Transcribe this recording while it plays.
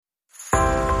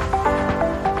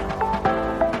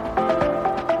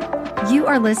You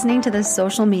are listening to the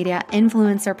Social Media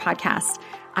Influencer Podcast.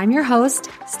 I'm your host,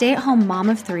 stay-at-home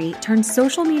mom of three turned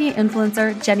social media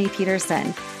influencer, Jenny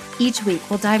Peterson. Each week,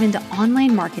 we'll dive into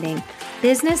online marketing,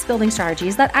 business building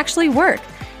strategies that actually work,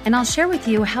 and I'll share with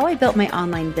you how I built my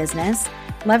online business,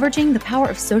 leveraging the power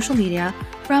of social media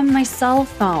from my cell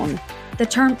phone. The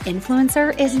term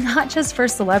influencer is not just for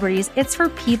celebrities, it's for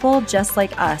people just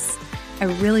like us. I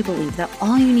really believe that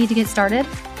all you need to get started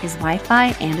is Wi-Fi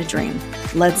and a dream.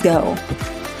 Let's go.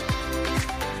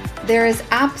 There is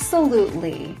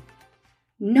absolutely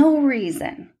no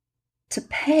reason to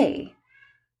pay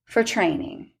for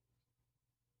training.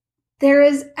 There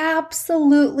is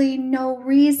absolutely no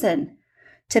reason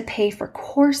to pay for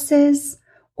courses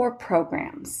or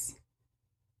programs.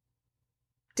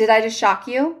 Did I just shock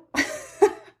you?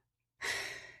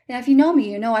 Now, if you know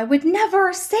me, you know I would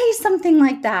never say something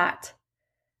like that.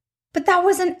 But that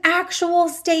was an actual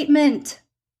statement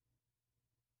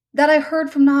that I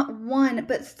heard from not one,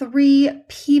 but 3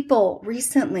 people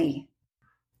recently.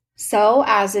 So,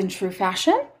 as in true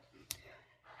fashion,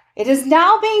 it is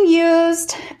now being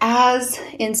used as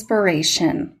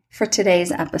inspiration for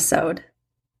today's episode.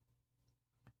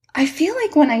 I feel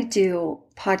like when I do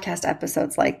podcast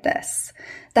episodes like this,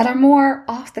 that are more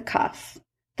off the cuff,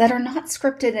 that are not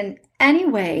scripted in any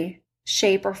way,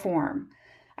 shape, or form,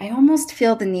 I almost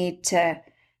feel the need to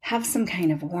have some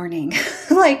kind of warning.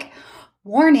 Like,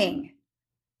 warning,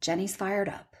 Jenny's fired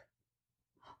up.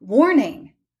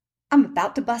 Warning, I'm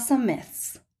about to bust some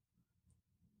myths.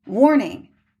 Warning,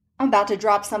 I'm about to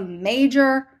drop some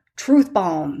major truth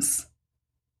bombs.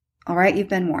 All right, you've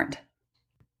been warned.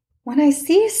 When I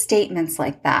see statements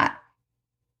like that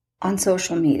on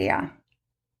social media,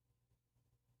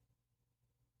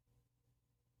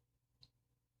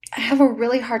 I have a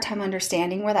really hard time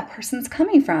understanding where that person's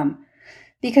coming from,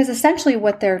 because essentially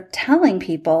what they're telling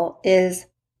people is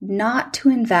not to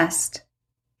invest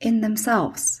in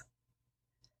themselves.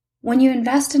 When you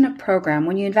invest in a program,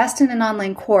 when you invest in an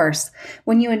online course,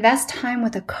 when you invest time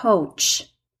with a coach,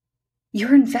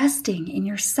 you're investing in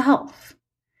yourself.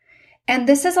 And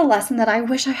this is a lesson that I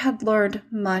wish I had learned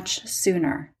much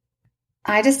sooner.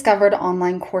 I discovered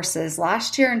online courses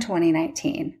last year in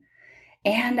 2019,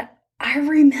 and I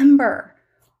remember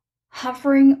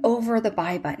hovering over the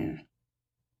buy button,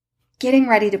 getting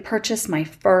ready to purchase my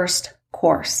first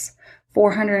course,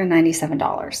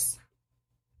 $497.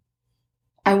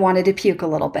 I wanted to puke a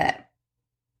little bit.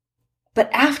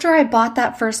 But after I bought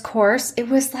that first course, it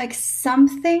was like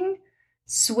something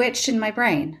switched in my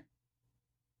brain.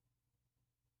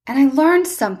 And I learned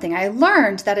something. I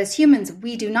learned that as humans,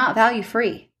 we do not value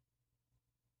free.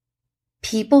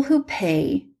 People who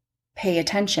pay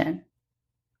attention.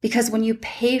 Because when you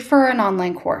pay for an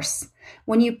online course,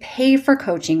 when you pay for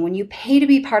coaching, when you pay to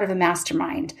be part of a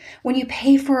mastermind, when you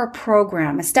pay for a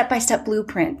program, a step-by-step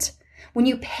blueprint, when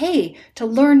you pay to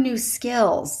learn new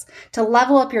skills, to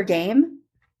level up your game,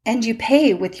 and you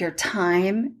pay with your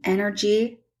time,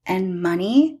 energy, and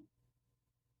money,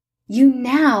 you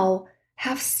now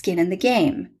have skin in the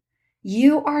game.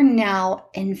 You are now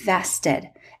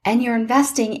invested, and you're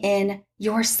investing in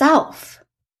yourself.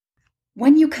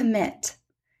 When you commit,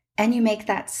 and you make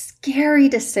that scary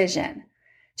decision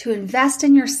to invest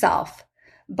in yourself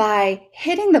by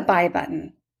hitting the buy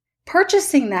button,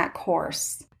 purchasing that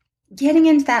course, getting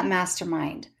into that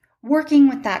mastermind, working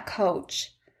with that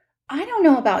coach. I don't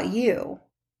know about you,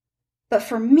 but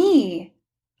for me,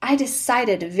 I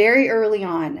decided very early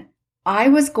on I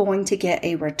was going to get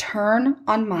a return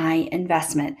on my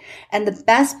investment. And the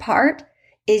best part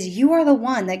is you are the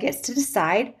one that gets to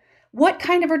decide what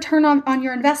kind of return on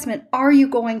your investment are you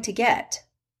going to get?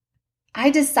 I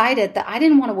decided that I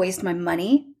didn't want to waste my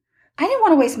money. I didn't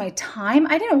want to waste my time.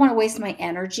 I didn't want to waste my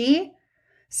energy.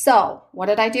 So what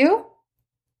did I do?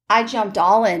 I jumped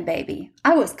all in, baby.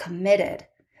 I was committed.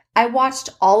 I watched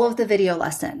all of the video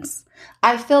lessons.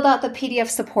 I filled out the PDF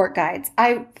support guides.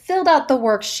 I filled out the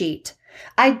worksheet.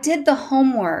 I did the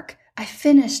homework. I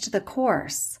finished the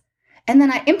course. And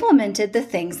then I implemented the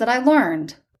things that I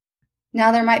learned.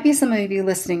 Now, there might be some of you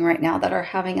listening right now that are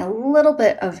having a little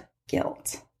bit of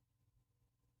guilt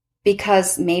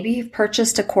because maybe you've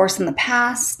purchased a course in the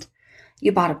past,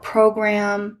 you bought a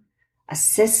program, a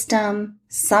system,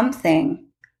 something,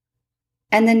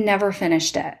 and then never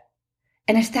finished it.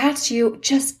 And if that's you,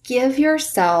 just give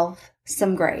yourself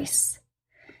some grace.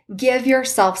 Give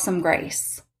yourself some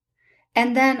grace.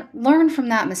 And then learn from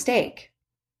that mistake.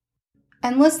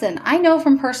 And listen, I know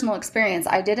from personal experience,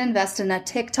 I did invest in a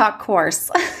TikTok course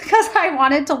because I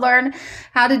wanted to learn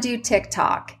how to do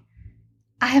TikTok.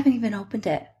 I haven't even opened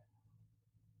it.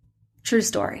 True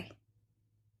story.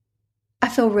 I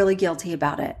feel really guilty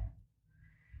about it.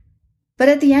 But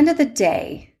at the end of the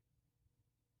day,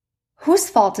 whose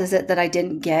fault is it that I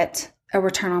didn't get a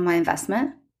return on my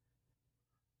investment?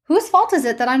 Whose fault is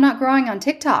it that I'm not growing on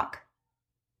TikTok?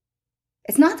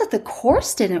 It's not that the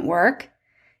course didn't work.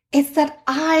 It's that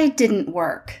I didn't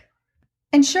work.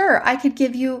 And sure, I could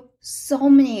give you so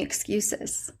many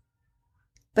excuses.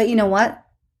 But you know what?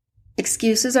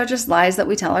 Excuses are just lies that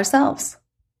we tell ourselves.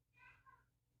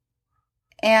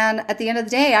 And at the end of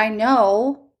the day, I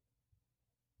know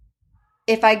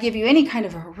if I give you any kind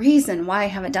of a reason why I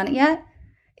haven't done it yet,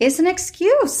 it's an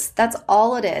excuse. That's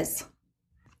all it is.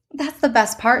 That's the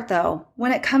best part though.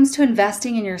 When it comes to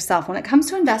investing in yourself, when it comes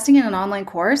to investing in an online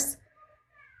course,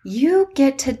 you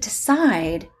get to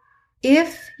decide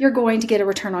if you're going to get a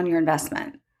return on your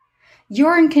investment.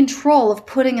 You're in control of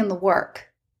putting in the work.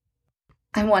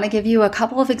 I want to give you a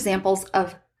couple of examples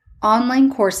of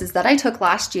online courses that I took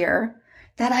last year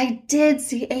that I did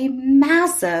see a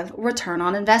massive return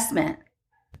on investment.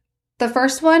 The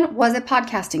first one was a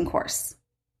podcasting course.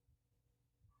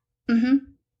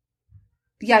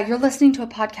 Yeah, you're listening to a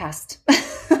podcast.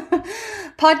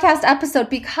 Podcast episode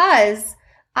because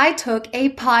I took a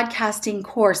podcasting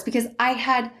course because I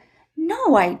had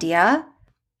no idea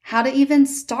how to even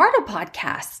start a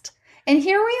podcast. And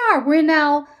here we are. We're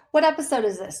now, what episode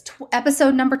is this?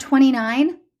 Episode number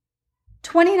 29?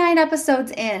 29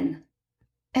 episodes in.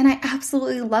 And I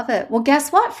absolutely love it. Well,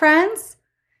 guess what, friends?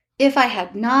 If I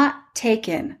had not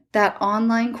taken that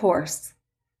online course,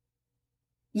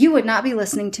 you would not be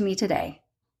listening to me today.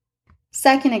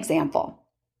 Second example,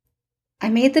 I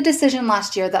made the decision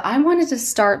last year that I wanted to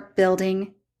start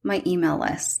building my email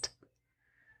list.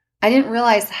 I didn't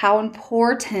realize how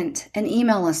important an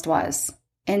email list was.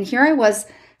 And here I was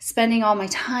spending all my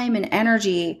time and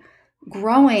energy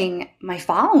growing my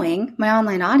following, my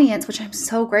online audience, which I'm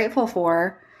so grateful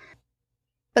for.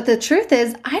 But the truth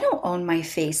is, I don't own my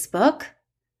Facebook.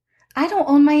 I don't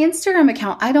own my Instagram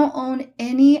account. I don't own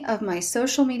any of my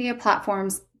social media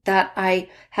platforms that I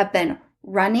have been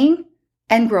running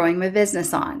and growing my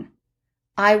business on.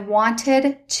 I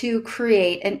wanted to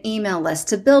create an email list,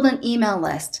 to build an email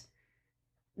list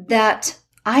that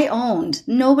I owned.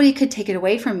 Nobody could take it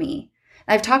away from me.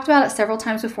 I've talked about it several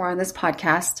times before on this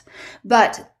podcast,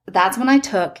 but that's when I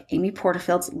took Amy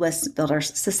Porterfield's List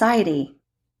Builders Society.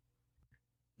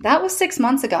 That was 6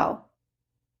 months ago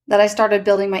that I started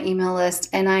building my email list,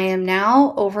 and I am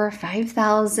now over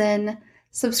 5,000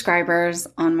 subscribers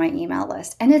on my email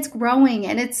list, and it's growing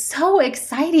and it's so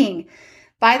exciting.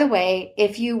 By the way,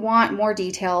 if you want more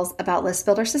details about List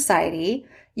Builder Society,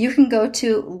 you can go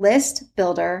to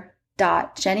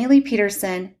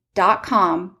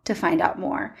listbuilder.jennyleepeterson.com to find out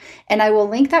more. And I will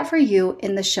link that for you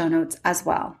in the show notes as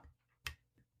well.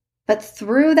 But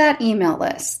through that email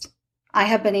list, I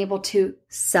have been able to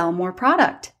sell more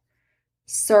product,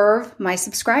 serve my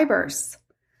subscribers,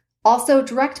 also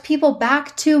direct people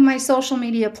back to my social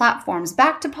media platforms,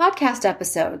 back to podcast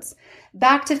episodes,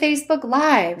 back to Facebook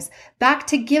Lives, back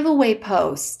to giveaway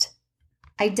posts.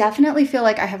 I definitely feel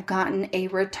like I have gotten a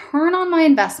return on my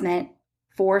investment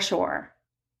for sure.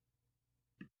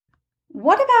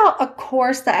 What about a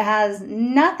course that has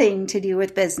nothing to do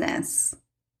with business?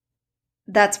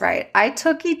 That's right. I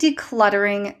took a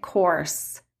decluttering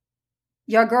course.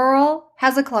 Your girl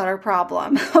has a clutter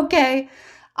problem, okay?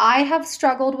 I have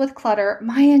struggled with clutter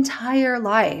my entire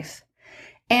life.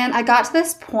 And I got to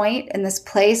this point in this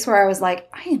place where I was like,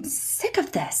 I am sick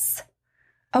of this.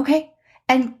 Okay?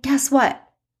 And guess what?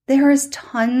 There is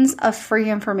tons of free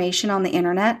information on the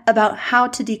internet about how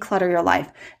to declutter your life.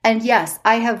 And yes,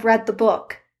 I have read the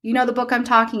book. You know the book I'm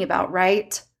talking about,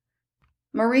 right?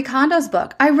 Marie Kondo's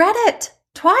book. I read it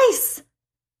twice.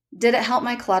 Did it help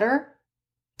my clutter?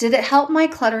 Did it help my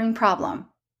cluttering problem?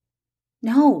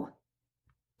 No.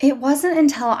 It wasn't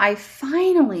until I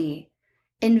finally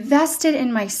invested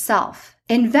in myself,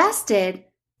 invested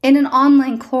in an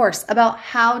online course about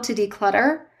how to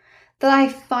declutter, that I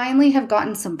finally have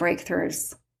gotten some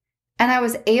breakthroughs. And I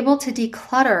was able to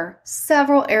declutter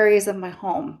several areas of my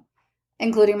home,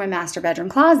 including my master bedroom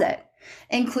closet,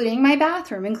 including my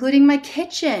bathroom, including my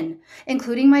kitchen,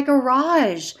 including my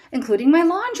garage, including my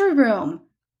laundry room,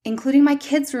 including my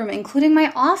kids' room, including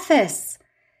my office.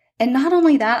 And not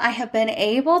only that, I have been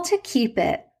able to keep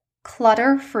it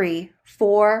clutter-free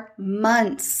for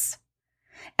months.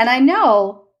 And I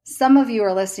know some of you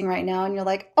are listening right now and you're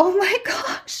like, oh my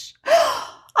gosh,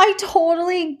 I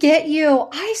totally get you.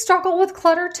 I struggle with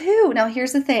clutter too. Now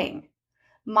here's the thing.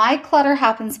 My clutter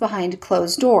happens behind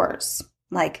closed doors,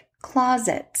 like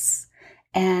closets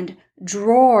and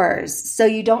drawers. So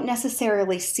you don't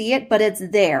necessarily see it, but it's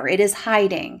there. It is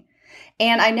hiding.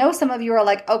 And I know some of you are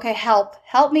like, okay, help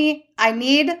me. I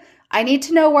need I need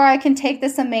to know where I can take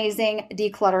this amazing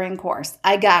decluttering course.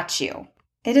 I got you.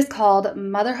 It is called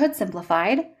Motherhood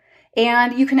Simplified,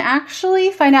 and you can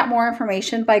actually find out more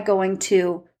information by going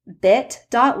to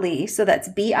bit.ly, so that's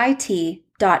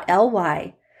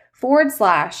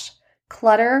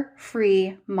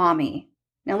bit.ly/clutter-free mommy.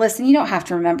 Now listen, you don't have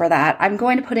to remember that. I'm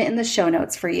going to put it in the show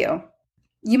notes for you.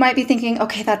 You might be thinking,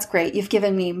 okay, that's great. You've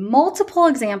given me multiple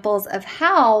examples of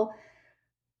how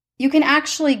you can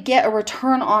actually get a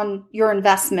return on your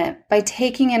investment by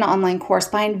taking an online course,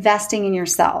 by investing in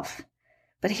yourself.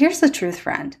 But here's the truth,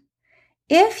 friend.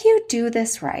 If you do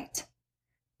this right,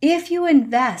 if you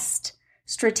invest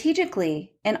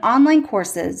strategically in online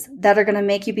courses that are going to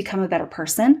make you become a better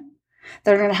person,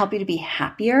 that are going to help you to be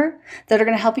happier, that are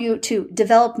going to help you to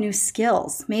develop new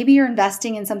skills. Maybe you're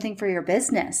investing in something for your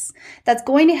business that's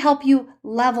going to help you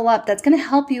level up, that's going to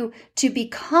help you to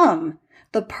become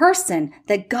the person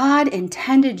that God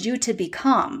intended you to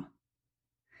become.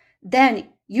 Then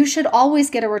you should always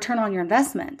get a return on your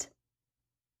investment.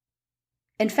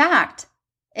 In fact,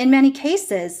 in many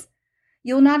cases,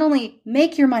 you'll not only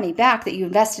make your money back that you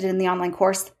invested in the online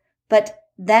course, but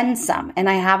then some. And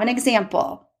I have an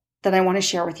example that I want to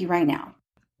share with you right now.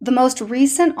 The most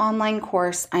recent online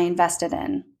course I invested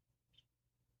in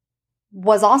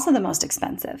was also the most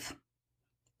expensive.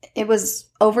 It was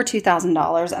over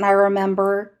 $2,000. And I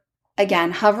remember, again,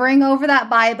 hovering over that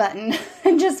buy button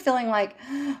and just feeling like,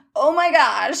 oh my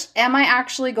gosh, am I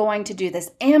actually going to do this?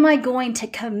 Am I going to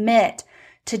commit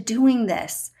to doing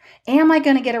this? Am I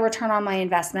going to get a return on my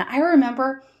investment? I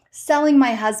remember selling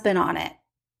my husband on it.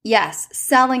 Yes,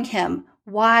 selling him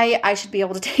why I should be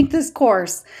able to take this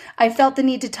course. I felt the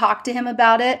need to talk to him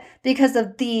about it because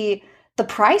of the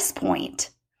price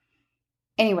point.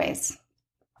 Anyways,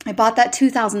 I bought that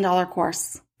 $2,000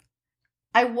 course.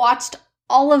 I watched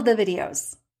all of the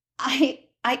videos. I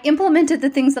implemented the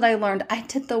things that I learned. I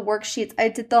did the worksheets. I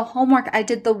did the homework. I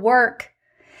did the work.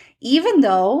 Even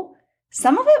though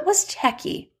some of it was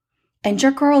techie, and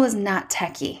your girl is not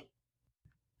techie.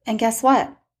 And guess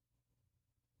what?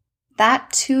 That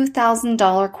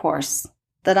 $2,000 course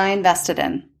that I invested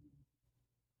in,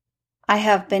 I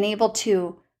have been able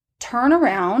to turn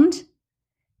around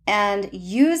and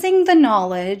using the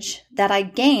knowledge that I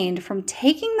gained from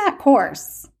taking that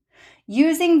course,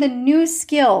 using the new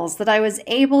skills that I was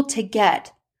able to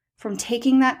get from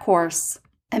taking that course,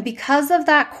 and because of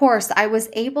that course, I was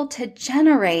able to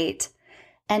generate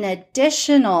an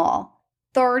additional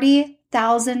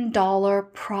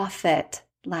 $30,000 profit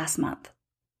last month.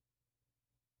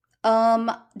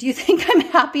 Do you think I'm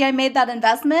happy I made that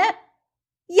investment?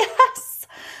 Yes,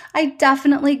 I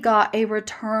definitely got a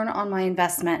return on my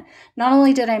investment. Not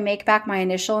only did I make back my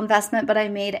initial investment, but I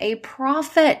made a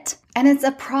profit. And it's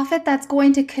a profit that's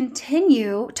going to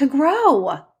continue to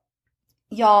grow.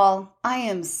 Y'all, I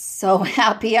am so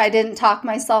happy I didn't talk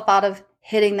myself out of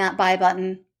hitting that buy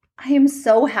button. I am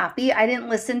so happy I didn't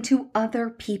listen to other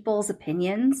people's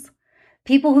opinions.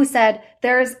 People who said,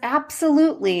 there is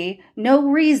absolutely no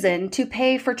reason to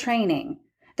pay for training.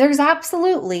 There's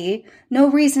absolutely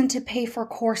no reason to pay for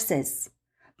courses,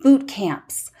 boot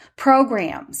camps,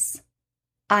 programs.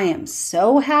 I am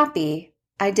so happy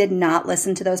I did not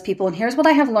listen to those people. And here's what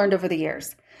I have learned over the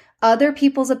years. Other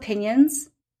people's opinions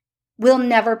will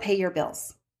never pay your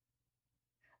bills.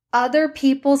 Other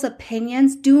people's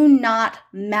opinions do not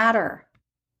matter.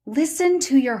 Listen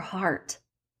to your heart.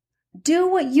 Do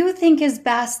what you think is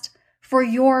best for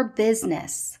your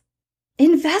business.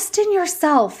 Invest in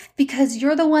yourself because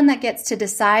you're the one that gets to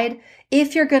decide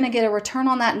if you're going to get a return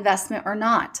on that investment or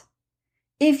not.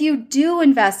 If you do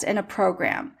invest in a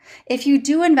program, if you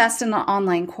do invest in an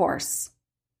online course,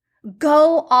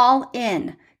 go all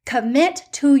in. Commit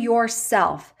to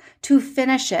yourself to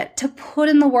finish it, to put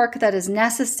in the work that is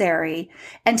necessary,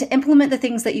 and to implement the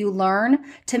things that you learn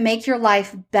to make your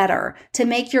life better, to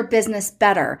make your business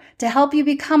better, to help you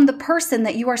become the person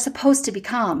that you are supposed to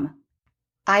become.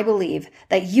 I believe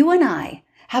that you and I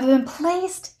have been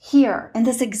placed here in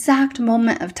this exact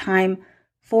moment of time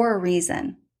for a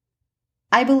reason.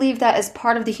 I believe that as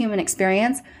part of the human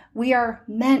experience, we are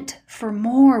meant for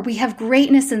more. We have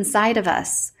greatness inside of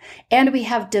us, and we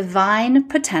have divine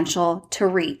potential to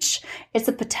reach. It's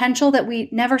a potential that we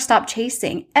never stop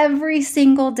chasing. Every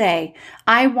single day,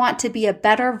 I want to be a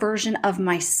better version of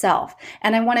myself,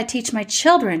 and I want to teach my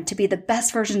children to be the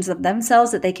best versions of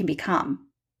themselves that they can become.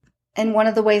 And one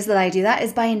of the ways that I do that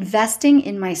is by investing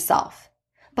in myself.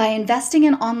 By investing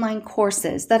in online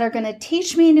courses that are going to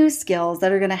teach me new skills,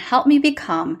 that are going to help me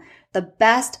become the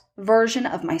best version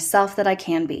of myself that I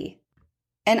can be.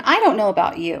 And I don't know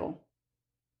about you,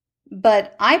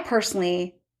 but I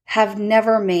personally have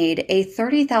never made a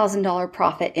 $30,000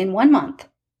 profit in 1 month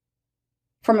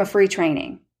from a free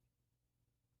training.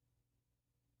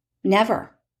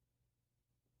 Never.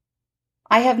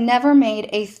 I have never made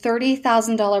a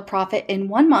 $30,000 profit in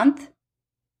 1 month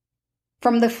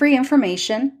from the free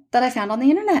information that I found on the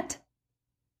internet.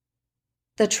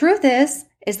 The truth is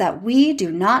that we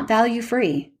do not value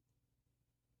free.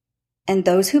 And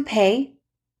those who pay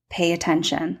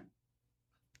attention.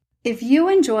 If you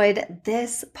enjoyed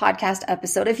this podcast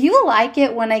episode, if you like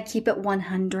it when I keep it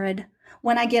 100,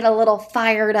 when I get a little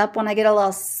fired up, when I get a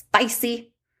little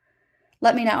spicy,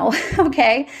 let me know,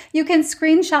 okay? You can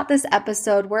screenshot this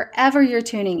episode wherever you're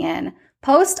tuning in.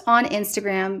 Post on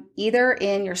Instagram, either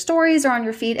in your stories or on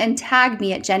your feed, and tag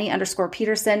me at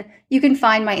Jenny_Peterson. You can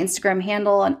find my Instagram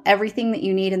handle and everything that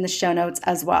you need in the show notes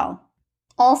as well.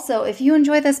 Also, if you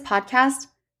enjoy this podcast,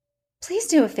 please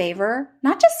do a favor,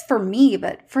 not just for me,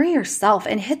 but for yourself,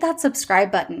 and hit that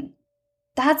subscribe button.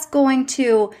 That's going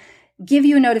to give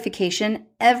you a notification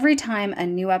every time a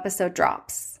new episode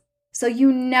drops, so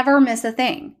you never miss a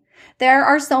thing. There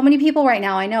are so many people right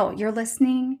now, I know, you're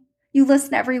listening, you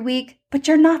listen every week, but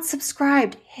you're not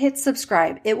subscribed. Hit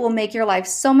subscribe. It will make your life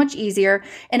so much easier,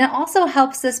 and it also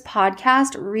helps this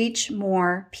podcast reach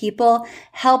more people,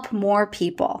 help more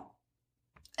people.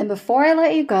 And before I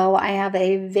let you go, I have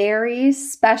a very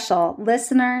special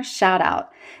listener shout out.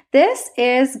 This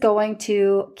is going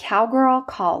to Cowgirl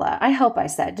Kala. I hope I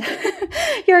said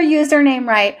your username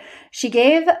right. She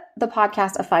gave the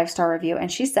podcast a 5-star review, and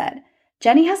she said,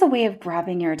 Jenny has a way of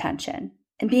grabbing your attention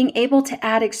and being able to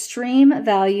add extreme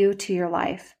value to your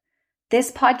life.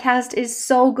 This podcast is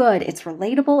so good. It's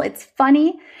relatable, it's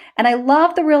funny, and I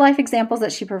love the real life examples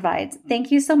that she provides.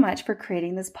 Thank you so much for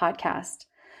creating this podcast.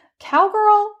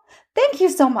 Cowgirl, thank you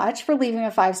so much for leaving a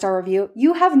 5-star review.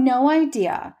 You have no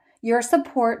idea. Your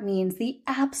support means the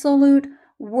absolute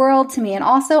world to me. And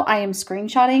also, I am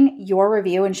screenshotting your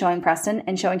review and showing Preston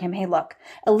and showing him, hey, look,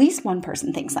 at least one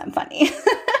person thinks I'm funny.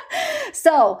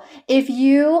 So if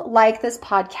you like this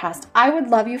podcast, I would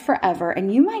love you forever.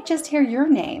 And you might just hear your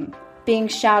name being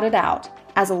shouted out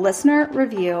as a listener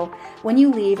review when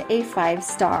you leave a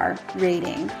 5-star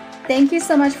rating. Thank you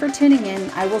so much for tuning in.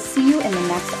 I will see you in the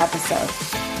next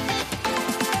episode.